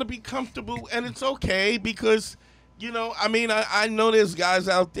and you gotta be comfortable, and it's okay because. I know there's guys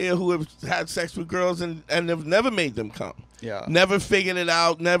out there who have had sex with girls and have never made them come. Yeah. Never figured it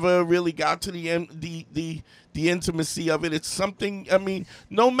out. Never really got to the intimacy of it. It's something.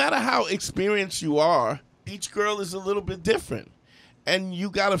 No matter how experienced you are, each girl is a little bit different, and you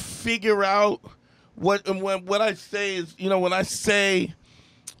got to figure out what. And what I say is, when I say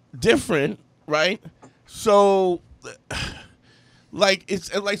different, right? So. Like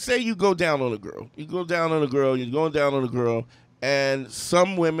it's like say you go down on a girl. You're going down on a girl, and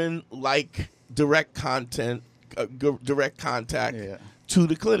some women like direct contact to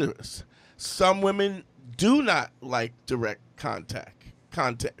the clitoris. Some women do not like direct contact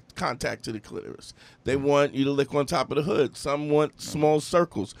to the clitoris. They want you to lick on top of the hood. Some want small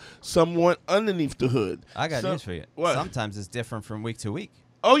circles. Some want underneath the hood. I got news for you. What? Sometimes it's different from week to week.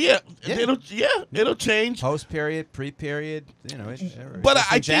 Oh yeah. It'll change. Post period, pre period, But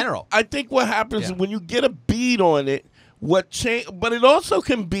in general. I think what happens is when you get a bead on it, but it also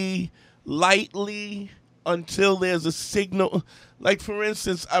can be lightly until there's a signal. Like for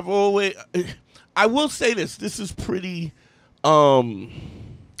instance, I will say this. This is pretty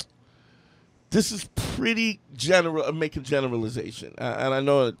general. I'm making generalization, and I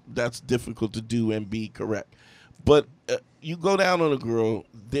know that's difficult to do and be correct, but. You go down on a girl,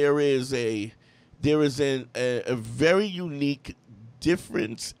 there is a very unique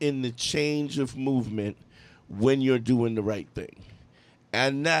difference in the change of movement when you're doing the right thing.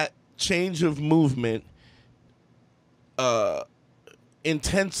 And that change of movement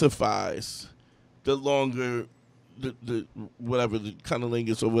intensifies the longer the whatever the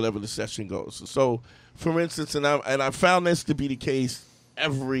cunnilingus or whatever the session goes. So for instance, and I found this to be the case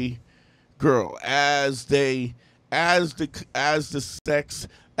every girl as the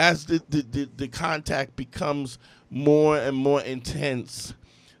contact becomes more and more intense,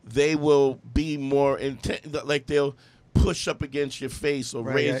 they will be more intense. Like they'll push up against your face or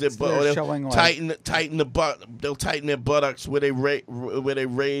raise their butt, or they'll tighten the butt. They'll tighten their buttocks where they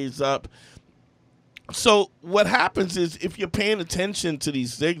raise up. So what happens is if you're paying attention to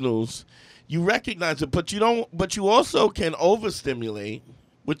these signals, you recognize it, but you don't. But you also can overstimulate.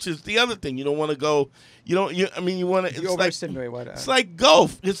 Which is the other thing. You don't want to go. You want to. Overstimulate. It's like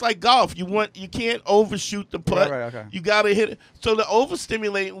golf. You can't overshoot the putt. Right, okay. You got to hit it. So the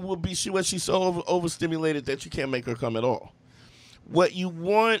overstimulate will be when she's so overstimulated that you can't make her come at all. What you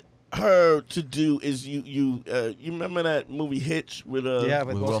want her to do is you remember that movie Hitch with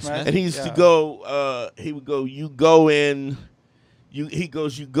Will Smith? and he used to go. He would go. You go in. He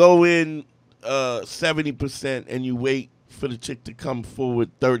goes. You go in 70% and you wait for the chick to come forward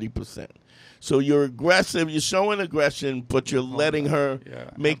 30%. So you're aggressive, you're showing aggression, but you're letting her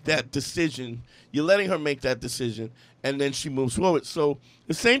make that decision. You're letting her make that decision, and then she moves forward. So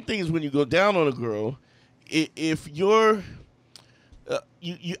the same thing is when you go down on a girl, if you're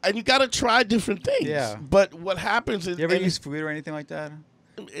you got to try different things. Yeah. But what happens is you ever use food or anything like that?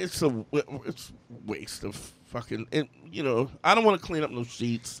 It's waste of fucking. I don't want to clean up no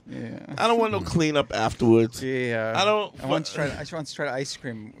sheets. Yeah. I don't want no clean up afterwards. Yeah. I once tried ice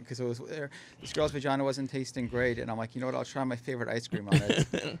cream because this girl's vagina wasn't tasting great, and I'm like, you know what? I'll try my favorite ice cream on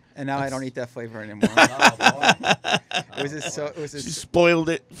it. And now I don't eat that flavor anymore. She spoiled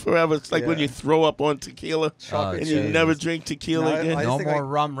it forever. It's like when you throw up on tequila and you never drink tequila again. No more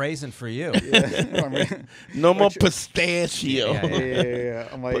rum raisin for you. No more pistachio. Yeah.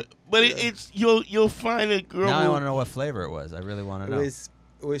 I'm like, but it's you'll find a girl. Now I want to know what flavor it was. I really want to know.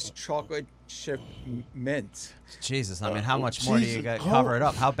 It was chocolate chip mint. Jesus, I mean, how much more do you got to cover it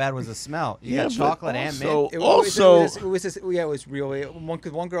up? How bad was the smell? You got chocolate and mint. It was really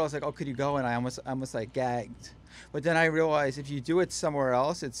one girl was like, "Oh, could you go?" And I almost like gagged. But then I realized if you do it somewhere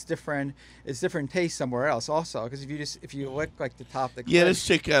else, it's different. It's different taste somewhere else also. Because if you lick like the top, the clip, this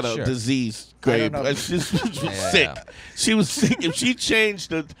chick had a disease, Gabe. She's sick. She was sick. If she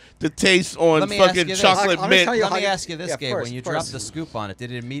changed the taste on fucking chocolate mint. Let me ask you this, Gabe. When you dropped the scoop on it,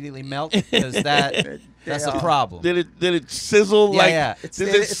 did it immediately melt? Because that's a problem. Did it sizzle like?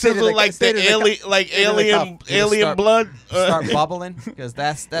 Did it sizzle like alien blood? Start bubbling? Because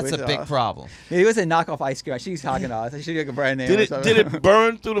that's a big problem. It was a knockoff ice cream. She Hughes Haagen-Dazs. I should get a brand name. Did it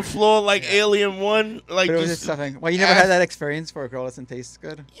burn through the floor like Alien 1? Like but it was just something. Well, you never had that experience for a girl that doesn't taste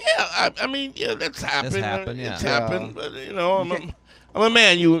good. Yeah, I mean, yeah, that's happened. It's happened. But, you know, I'm a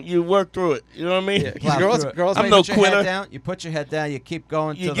man. You work through it. You know what I mean? Yeah, girls. I'm no quitter. You put your head down. You keep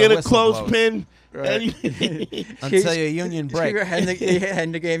going. You till get the a clothespin. Right. Until your union breaks. You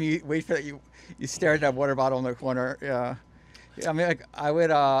end the game. You wait for that. You stare at that water bottle in the corner. Yeah. I mean, like, I would.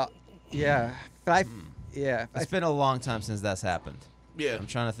 Yeah. But yeah. It's been a long time since that's happened. Yeah. I'm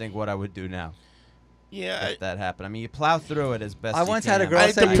trying to think what I would do now. Yeah, if that happened. I mean, you plow through it as best. I you once can. had a girl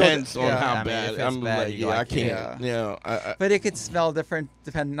It say depends on yeah. how I mean, bad. if it's I'm bad, like, you go, I can't. Yeah. Yeah. But it could smell different,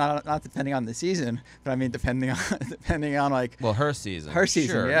 not depending on the season, but I mean depending on like. Well, her season. Her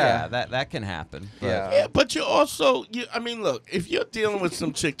season, sure, yeah. That can happen. But Yeah, but you also, I mean, look, if you're dealing with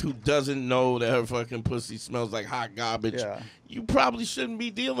some chick who doesn't know that her fucking pussy smells like hot garbage, Yeah. you probably shouldn't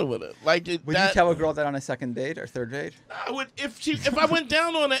be dealing with it. Like, Would you tell a girl that on a second date or third date? I would if I went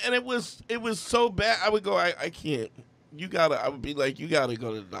down on it and it was so bad, I would go, I can't. I would be like, you gotta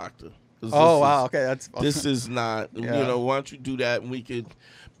go to the doctor. Oh wow, okay, that's. This is not. Yeah. You know, why don't you do that and we could?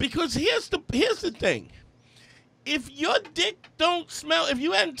 Because here's the thing. If your dick don't smell, if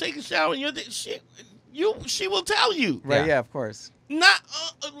you hadn't taken a shower and your dick, she will tell you. Right. Yeah, of course. Not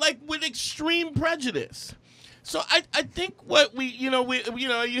like with extreme prejudice. So I think what you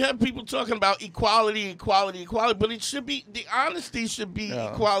have people talking about equality, but it should be, the honesty should be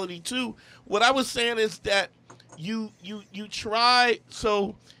equality too. What I was saying is that you try,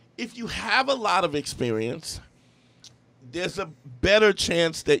 so if you have a lot of experience, there's a better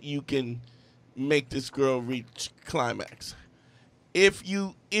chance that you can make this girl reach climax. If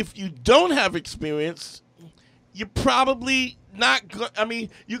you don't have experience, you're probably not good. I mean,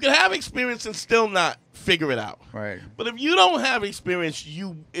 you can have experience and still not figure it out. Right. But if you don't have experience,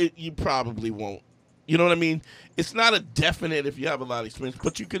 you probably won't. You know what I mean? It's not a definite if you have a lot of experience,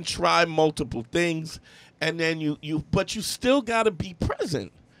 but you can try multiple things, and then but you still got to be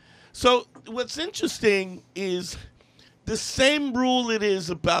present. So what's interesting is the same rule it is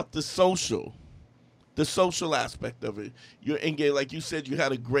about the social aspect of it. You're engaged, like you said, you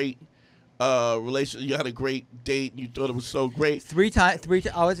had a great relationship. You had a great date. And you thought it was so great. Three times.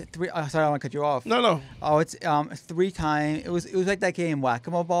 Sorry, I don't want to cut you off. No. Oh, it's 3 times. It was like that game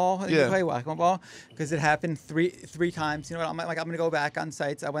Whack-A-Mole Ball. Yeah. You play Whack-A-Mole Ball because it happened three times. You know what? I'm gonna go back on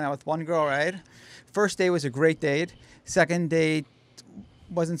sites. I went out with one girl. Right. First date was a great date. Second date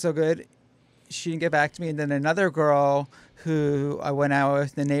wasn't so good. She didn't get back to me, and then another girl who I went out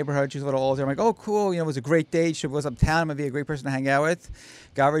with in the neighborhood. She was a little older. I'm like, oh, cool. You know, it was a great date. She was uptown. I'm gonna be a great person to hang out with.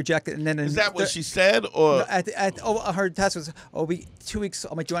 Got rejected, and then Is that what she said, or her test was 2 weeks.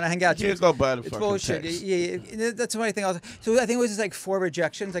 I'm like, do you want to hang out? you can't go by the It's fucking bullshit. text. Yeah, that's the funny thing. So I think it was just like 4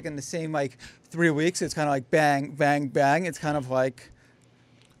 rejections, like in the same 3 weeks. It's kind of like bang, bang, bang. It's kind of like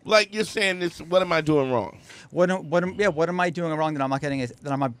you're saying this. What am I doing wrong? what am I doing wrong that I'm not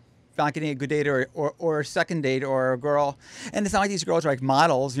getting a good date or a second date or a girl? And it's not like these girls are like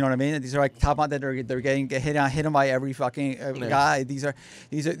models, you know what I mean? These are like top models that they're getting hit on by every fucking guy. These are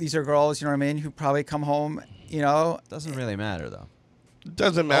girls, you know what I mean, who probably come home, you know. doesn't really matter though. It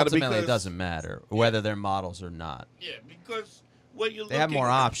doesn't matter. Ultimately, because it doesn't matter whether they're models or not. Yeah, because what you're They have more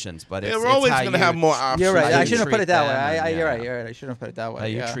options, but They're always going to have more options. You're right. how I you shouldn't have put treat it that them way. and, You're right. I shouldn't have put it that way. How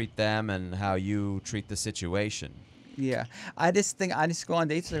you treat them and how you treat the situation. Yeah, I just go on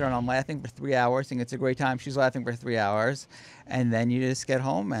dates with her and I'm laughing for 3 hours, think it's a great time. She's laughing for 3 hours, and then you just get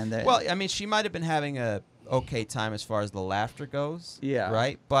home and then. Well, I mean, she might have been having a okay time as far as the laughter goes. Yeah.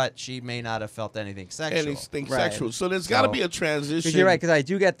 Right? But she may not have felt anything sexual. Anything Right. sexual. So there's got to be a transition. You're right, because I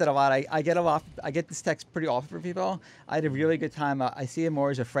do get that a lot. I get this text pretty often from people. I had a really good time. I see it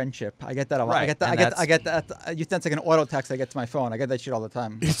more as a friendship. I get that a lot. Right, I get that. You think it's like an auto text I get to my phone. I get that shit all the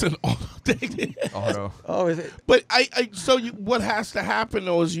time. It's an auto thing. Auto. Oh, is it? But what has to happen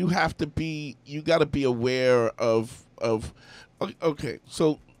though is you got to be aware of. Okay,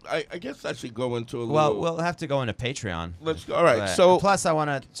 so I guess I should go into a little. Well, we'll have to go into Patreon. Let's go. All right. But So plus, I want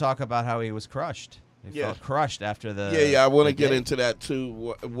to talk about how he was crushed. He Yeah. felt crushed after the. yeah, I want to the get date. into that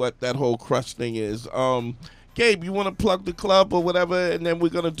too. What that whole crush thing is. Gabe, you want to plug the club or whatever, and then we're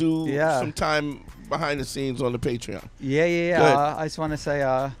gonna do some time behind the scenes on the Patreon. Yeah. Go ahead. I just want to say.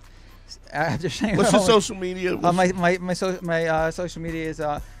 After saying What's your social media? my social media is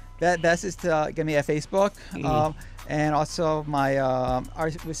best is to get me at Facebook. And also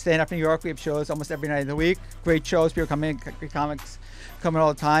we stand up in New York. We have shows almost every night of the week. Great shows. People come in. Great comics coming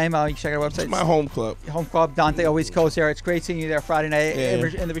all the time. You can check our website. It's my home club. Home club. Dante always goes there. It's great seeing you there Friday night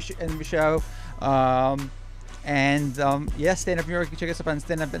in the show. And yeah, Stand Up New York. You can check us up on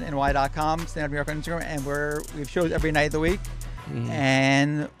standupny.com, Stand Up New York on Instagram, and we have shows every night of the week,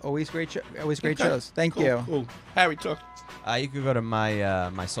 and always great shows. Thank you. Cool. Harry, talk. You can go to my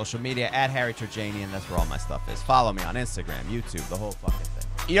my social media at Harry Terjanian. That's where all my stuff is. Follow me on Instagram, YouTube, the whole fucking thing.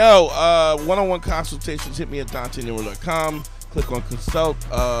 Yo, one-on-one consultations. Hit me at DanteNero.com. Click on consult.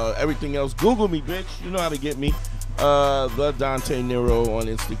 Everything else, Google me, bitch. You know how to get me. The Dante Nero on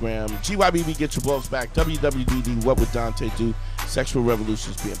Instagram. GYBB, get your balls back. WWDD, what would Dante do? Sexual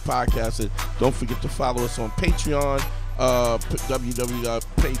Revolutions being podcasted. Don't forget to follow us on Patreon.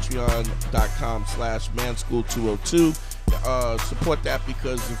 www.patreon.com/manschool202. Support that,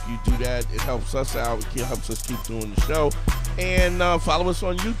 because if you do that, it helps us out. It helps us keep doing the show. And follow us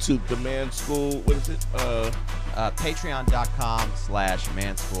on YouTube, the Man School. What is it?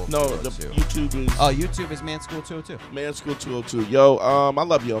 Patreon.com/manschool202. No, the YouTube is. Oh, YouTube is Manschool202. Manschool202. Yo, I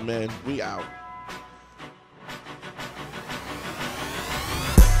love y'all, man. We out.